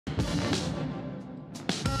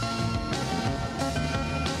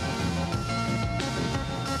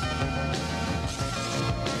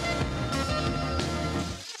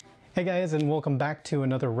Hey guys, and welcome back to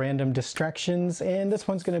another Random Distractions, and this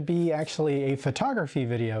one's going to be actually a photography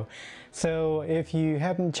video. So if you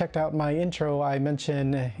haven't checked out my intro, I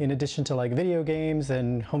mentioned in addition to like video games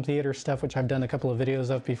and home theater stuff, which I've done a couple of videos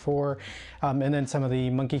of before, and then some of the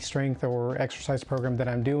monkey strength or exercise program that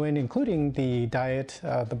I'm doing, including the diet,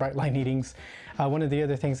 the bright line eatings. One of the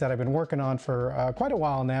other things that I've been working on for quite a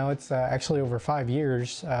while now, it's actually over 5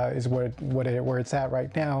 years is where it's at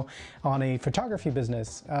right now on a photography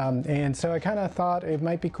business. And so I kind of thought it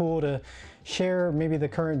might be cool to share maybe the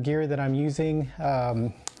current gear that I'm using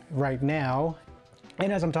right now.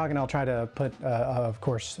 And as I'm talking, I'll try to put, of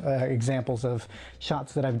course, examples of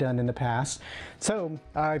shots that I've done in the past. So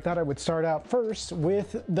I thought I would start out first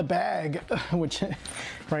with the bag, which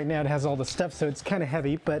right now it has all the stuff, so it's kind of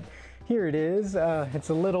heavy, but here it is. It's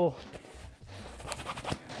a little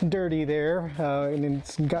dirty there, and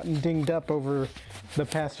it's gotten dinged up over the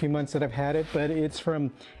past few months that I've had it, but it's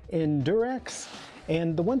from Endurax.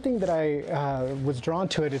 And the one thing that I was drawn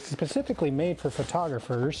to it is specifically made for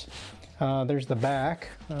photographers. There's the back.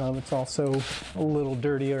 It's also a little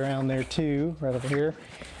dirty around there too, right over here.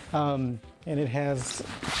 And it has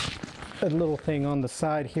a little thing on the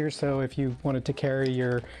side here, so if you wanted to carry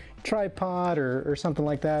your tripod or something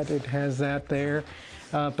like that, it has that there.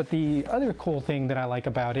 But the other cool thing that I like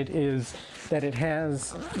about it is that it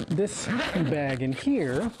has this bag in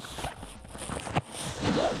here.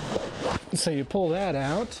 So you pull that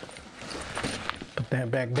out, put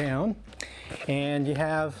that back down, and you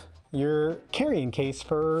have your carrying case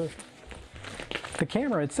for the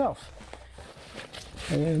camera itself.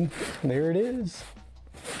 And there it is.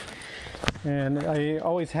 And I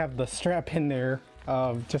always have the strap in there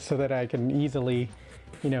just so that I can easily,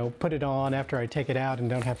 you know, put it on after I take it out and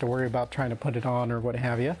don't have to worry about trying to put it on or what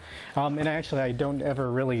have you. And actually I don't ever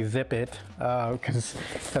really zip it because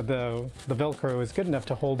the Velcro is good enough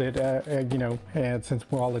to hold it, you know, and since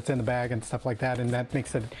while it's in the bag and stuff like that, and that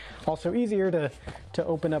makes it also easier to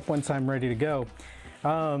open up once I'm ready to go.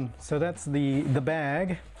 So that's the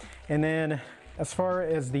bag. And then as far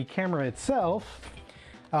as the camera itself,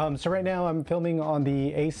 so right now I'm filming on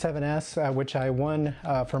the A7S, which I won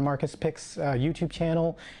for Marcus Pick's YouTube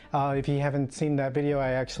channel. If you haven't seen that video,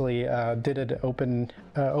 I actually did an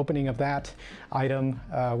opening of that item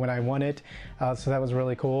when I won it, so that was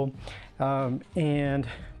really cool.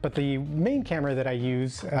 But the main camera that I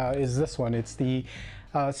use is this one. It's the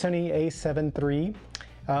Sony A7 III.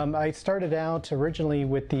 I started out originally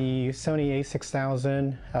with the Sony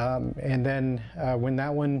A6000, and then when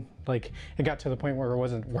that one, like, it got to the point where it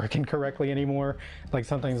wasn't working correctly anymore, like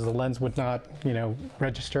sometimes the lens would not, you know,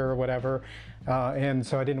 register or whatever, and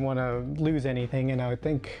so I didn't want to lose anything, and I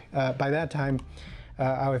think by that time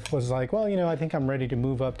I was like, well, you know, I think I'm ready to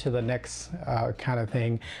move up to the next kind of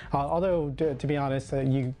thing. Although, to be honest,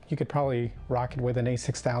 you could probably rock it with an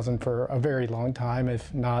A6000 for a very long time,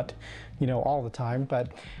 if not, you know, all the time. But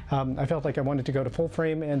I felt like I wanted to go to full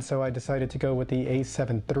frame, and so I decided to go with the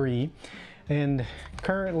A7 III. And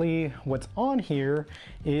currently what's on here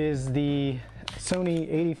is the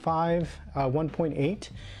Sony 85 1.8.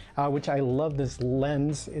 Which I love this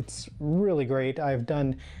lens. It's really great. I've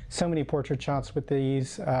done so many portrait shots with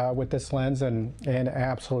these, with this lens, and I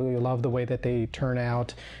absolutely love the way that they turn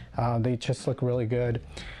out. They just look really good,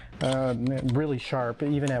 really sharp,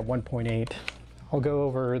 even at 1.8. I'll go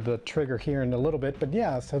over the trigger here in a little bit, but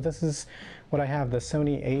yeah, so this is what I have, the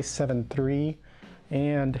Sony A7 III.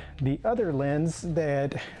 And the other lens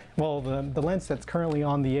that, well, the lens that's currently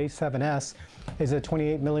on the A7S is a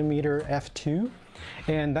 28mm f2.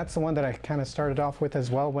 And that's the one that I kind of started off with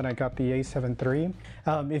as well when I got the A7 III.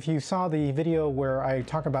 If you saw the video where I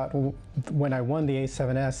talk about when I won the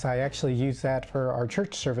A7S, I actually used that for our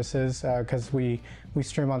church services because we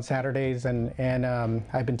stream on Saturdays, and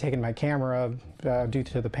I've been taking my camera due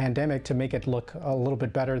to the pandemic to make it look a little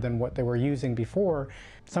bit better than what they were using before.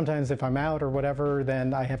 Sometimes if I'm out or whatever,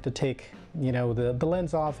 then I have to take, you know, the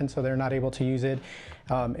lens off, and so they're not able to use it.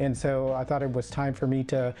 And so I thought it was time for me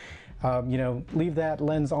to you know, leave that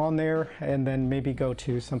lens on there and then maybe go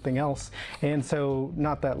to something else. And so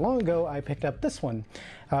not that long ago, I picked up this one,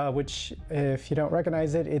 which, if you don't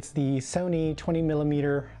recognize it, it's the Sony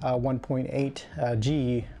 20mm 1.8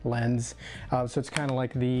 G lens. So it's kind of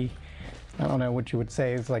like the, I don't know what you would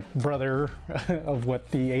say, is like brother of what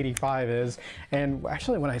the 85 is. And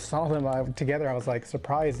actually when I saw them together, I was like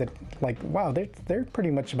surprised that, like, wow, they're pretty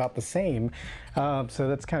much about the same. So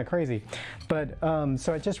that's kind of crazy. But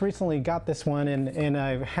so I just recently got this one, and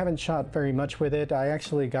I haven't shot very much with it. I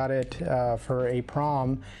actually got it for a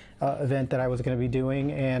prom event that I was going to be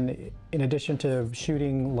doing, and in addition to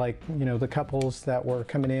shooting, like, you know, the couples that were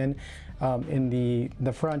coming in, In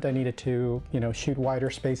the front, I needed to, shoot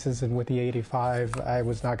wider spaces, and with the 85, I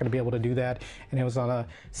was not going to be able to do that. And it was on a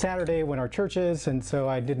Saturday when our church is, and so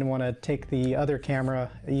I didn't want to take the other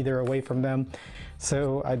camera either away from them.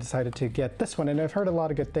 So I decided to get this one, and I've heard a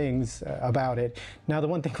lot of good things about it. Now, the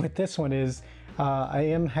one thing with this one is I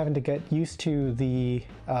am having to get used to the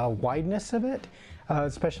wideness of it.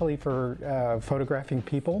 Especially for photographing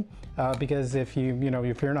people, because if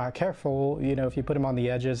if you're not careful, if you put them on the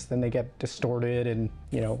edges, then they get distorted and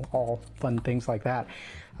all fun things like that.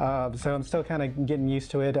 So I'm still kind of getting used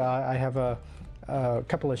to it. I have a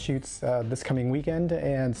couple of shoots this coming weekend,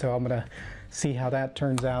 and so I'm gonna see how that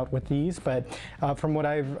turns out with these. But from what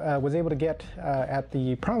I was able to get at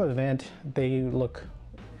the prom event, they look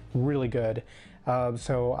really good.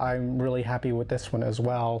 So I'm really happy with this one as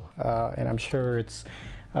well, and I'm sure it's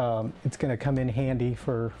going to come in handy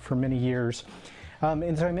for many years.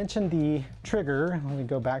 And so I mentioned the trigger. Let me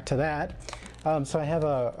go back to that. So I have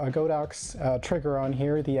a Godox trigger on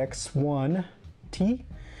here, the X1T.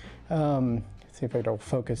 Let's see if it'll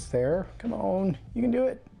focus there. Come on, you can do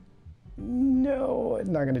it. No, it's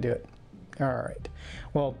not going to do it. All right.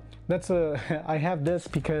 Well, I have this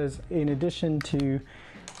because in addition to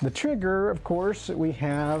the trigger, of course, we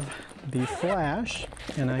have the flash,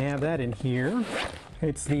 and I have that in here.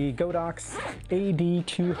 It's the Godox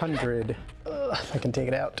AD200. If I can take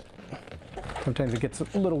it out. Sometimes it gets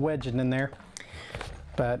a little wedged in there,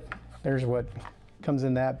 but there's what comes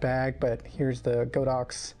in that bag. But here's the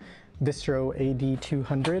Godox Bistro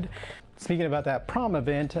AD200. Speaking about that prom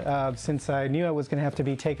event, since I knew I was going to have to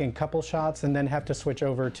be taking a couple shots and then have to switch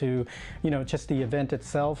over to, just the event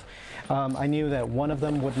itself, I knew that one of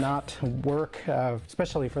them would not work,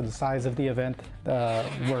 especially for the size of the event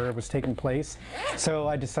where it was taking place. So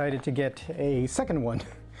I decided to get a second one.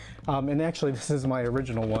 And actually, this is my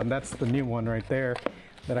original one. That's the new one right there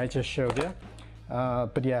that I just showed you.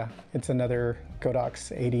 But yeah, it's another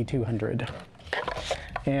Godox AD200.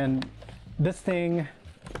 And this thing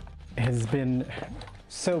has been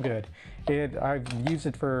so good. I've used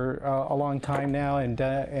it for a long time now, and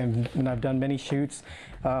I've done many shoots.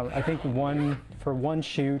 I think for one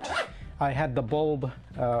shoot, I had the bulb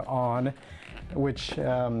on, which,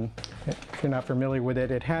 if you're not familiar with it,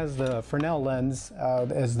 it has the Fresnel lens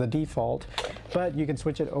as the default, but you can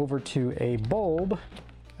switch it over to a bulb,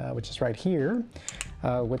 which is right here,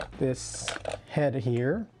 with this head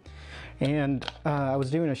here. And I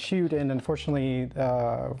was doing a shoot, and unfortunately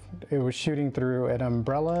it was shooting through an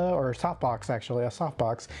umbrella, or a softbox, actually, a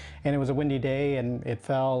softbox, and it was a windy day and it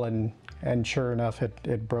fell, and sure enough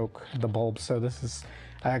it broke the bulb. So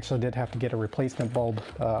I actually did have to get a replacement bulb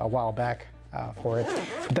a while back for it.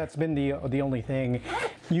 But that's been the only thing.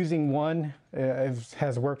 Using one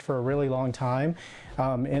has worked for a really long time,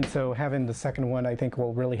 and so having the second one I think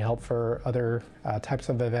will really help for other types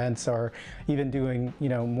of events, or even doing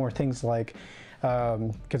more things like,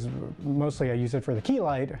 because mostly I use it for the key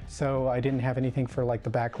light, so I didn't have anything for like the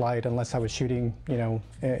backlight unless I was shooting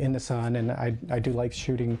in the sun, and I do like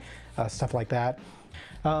shooting stuff like that.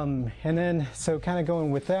 And then, so kind of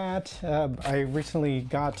going with that, I recently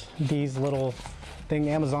got these little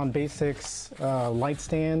Amazon Basics light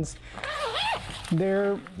stands.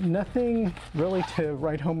 They're nothing really to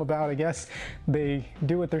write home about, I guess. They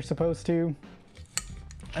do what they're supposed to.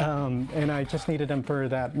 And I just needed them for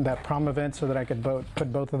that prom event so that I could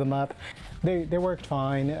put both of them up. They worked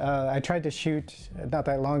fine. I tried to shoot not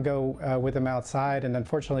that long ago with them outside, and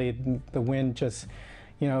unfortunately the wind just,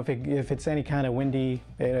 if it's any kind of windy,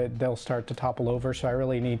 they'll start to topple over. So I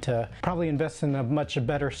really need to probably invest in a much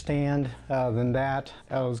better stand than that.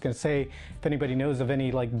 I was going to say, if anybody knows of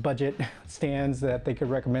any like budget stands that they could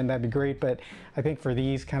recommend, that'd be great. But I think for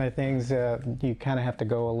these kind of things, you kind of have to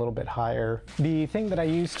go a little bit higher. The thing that I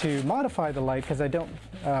use to modify the light, because I don't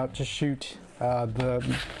just shoot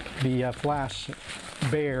the flash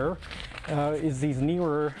bare, is these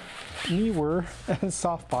Neewer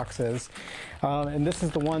soft boxes, and this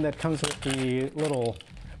is the one that comes with the little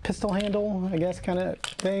pistol handle, I guess, kind of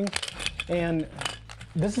thing. And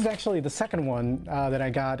this is actually the second one that I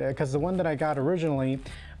got, because the one that I got originally,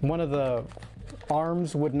 one of the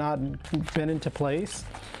arms would not bend into place,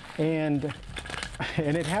 and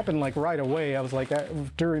it happened like right away. I was like,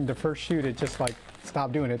 during the first shoot, it just like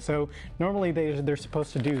stopped doing it. So normally they're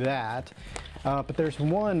supposed to do that. But there's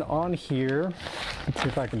one on here. Let's see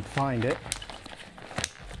if I can find it.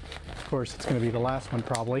 Of course, it's going to be the last one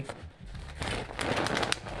probably.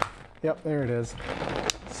 Yep, there it is.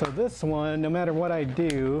 So this one, no matter what I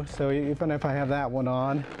do, so even if I have that one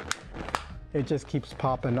on, it just keeps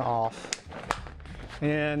popping off.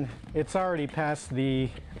 And it's already past the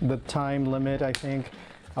time limit, I think,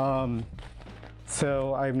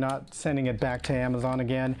 So I'm not sending it back to Amazon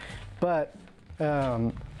again, but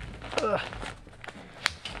let's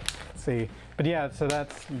see. But yeah, so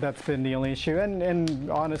that's been the only issue,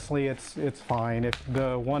 and honestly, it's fine. If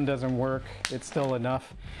the one doesn't work, it's still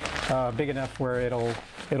enough, big enough where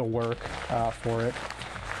it'll work for it.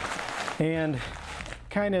 And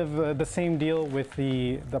kind of the same deal with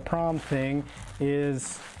the prom thing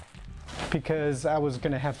is, because I was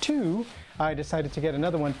going to have two, I decided to get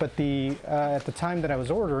another one. But at the time that I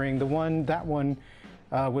was ordering, that one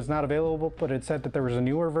was not available, but it said that there was a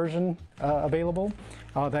newer version available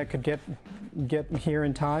that could get here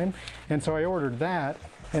in time, and so I ordered that,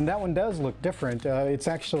 and that one does look different. It's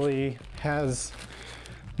actually has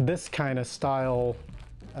this kind of style,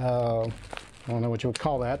 I don't know what you would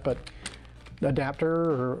call that, but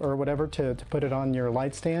adapter or whatever to put it on your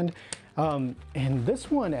light stand. And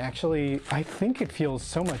this one actually, I think it feels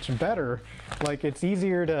so much better. Like, it's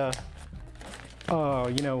easier to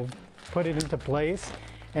you know, put it into place,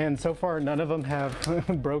 and so far none of them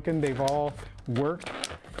have broken. They've all worked,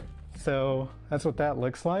 so that's what that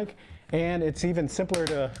looks like. And it's even simpler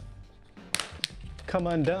to come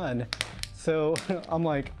undone. So I'm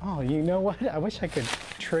like, oh, you know what, I wish I could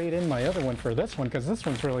trade in my other one for this one, because this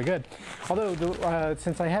one's really good. Although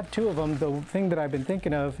since I have two of them, the thing that I've been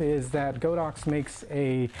thinking of is that Godox makes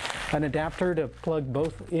an adapter to plug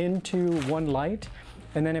both into one light,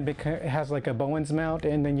 and then it has like a Bowens mount,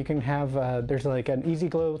 and then you can have, there's like an Easy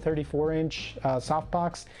Glow 34-inch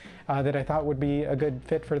softbox that I thought would be a good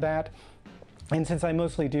fit for that. And since I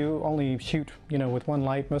mostly do only shoot, you know, with one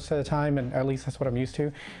light most of the time, and at least that's what I'm used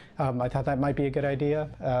to, I thought that might be a good idea.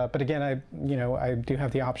 But again, I do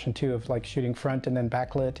have the option too of like shooting front and then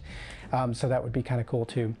backlit, so that would be kind of cool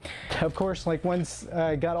too. Of course, like once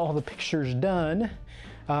I got all the pictures done,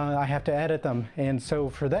 I have to edit them, and so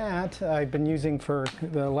for that I've been using for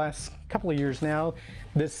the last couple of years now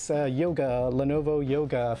this Lenovo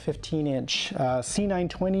Yoga 15-inch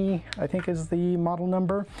C940, I think is the model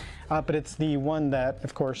number, but it's the one that,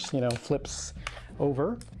 of course, you know, flips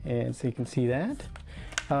over, and so you can see that.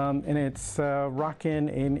 And it's rocking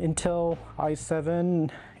an Intel i7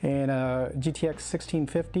 and a GTX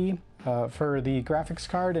 1650 for the graphics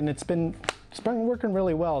card, and it's been working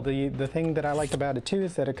really well. The thing that I like about it too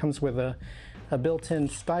is that it comes with a built-in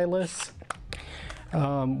stylus,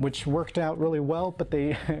 which worked out really well. But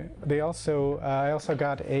I also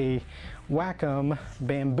got a Wacom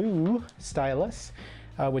bamboo stylus,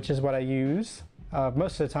 which is what I use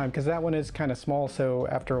most of the time, because that one is kind of small, so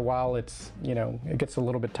after a while it's, you know, it gets a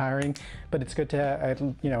little bit tiring. But it's good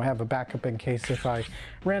to you know, have a backup in case if I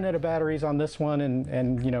ran out of batteries on this one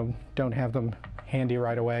and you know, don't have them handy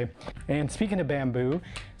right away. And speaking of bamboo,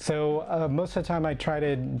 so most of the time I try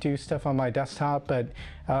to do stuff on my desktop, but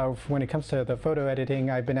when it comes to the photo editing,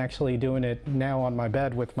 I've been actually doing it now on my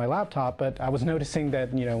bed with my laptop. But I was noticing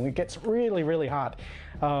that, you know, it gets really, really hot,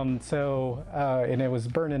 and it was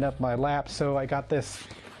burning up my lap, so I got this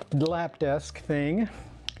lap desk thing.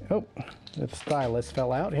 Oh, the stylus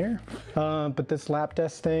fell out here. But this lap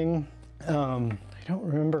desk thing, I don't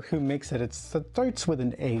remember who makes it. It starts with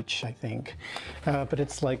an H, I think. But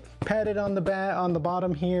it's like padded on the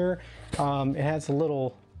bottom here. It has a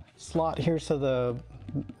little slot here so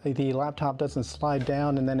the laptop doesn't slide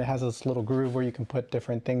down, and then it has this little groove where you can put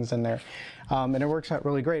different things in there. And it works out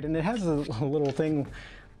really great. And it has a little thing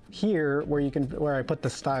here where I put the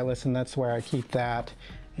stylus, and that's where I keep that.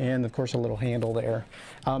 And of course a little handle there,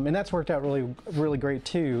 and that's worked out really, really great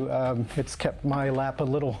too. It's kept my lap a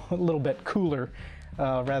little bit cooler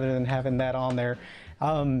rather than having that on there.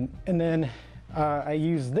 And then I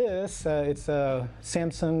use this. It's a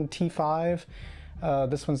Samsung T5.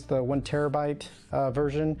 This one's the 1 terabyte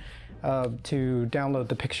version, to download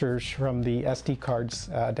the pictures from the SD cards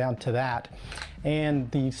down to that. And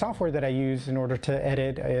the software that I use in order to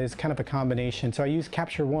edit is kind of a combination. So I use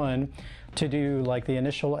Capture One to do like the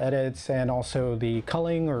initial edits and also the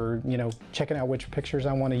culling, or, you know, checking out which pictures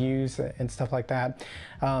I want to use and stuff like that.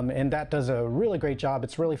 And that does a really great job.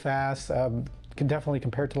 It's really fast. Can definitely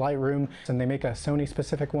compare it to Lightroom, and they make a Sony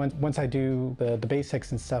specific one. Once I do the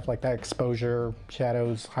basics and stuff like that, exposure,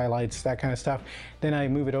 shadows, highlights, that kind of stuff, then I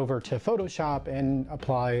move it over to Photoshop and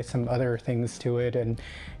apply some other things to it, and,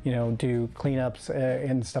 you know, do cleanups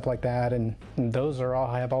and stuff like that, and those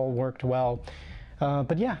have all worked well.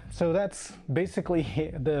 But yeah, so that's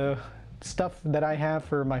basically the stuff that I have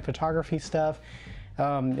for my photography stuff.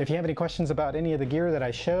 If you have any questions about any of the gear that I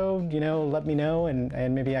showed, let me know,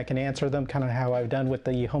 and maybe I can answer them, kind of how I've done with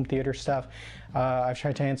the home theater stuff. I've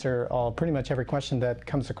tried to answer pretty much every question that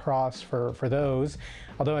comes across for those,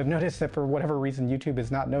 although I've noticed that for whatever reason YouTube is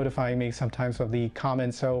not notifying me sometimes of the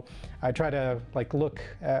comments, so I try to look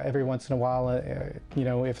every once in a while,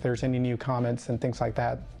 if there's any new comments and things like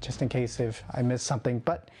that, just in case if I miss something.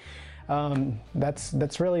 But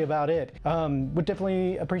that's really about it. Would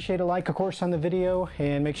definitely appreciate a like, of course, on the video,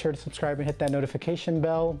 and make sure to subscribe and hit that notification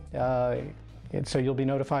bell, so you'll be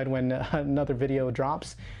notified when another video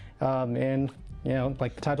drops. And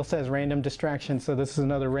like the title says, random distraction, so this is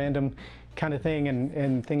another random kind of thing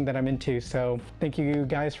and thing that I'm into. So thank you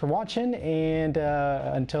guys for watching, and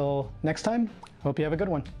until next time, hope you have a good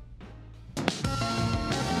one.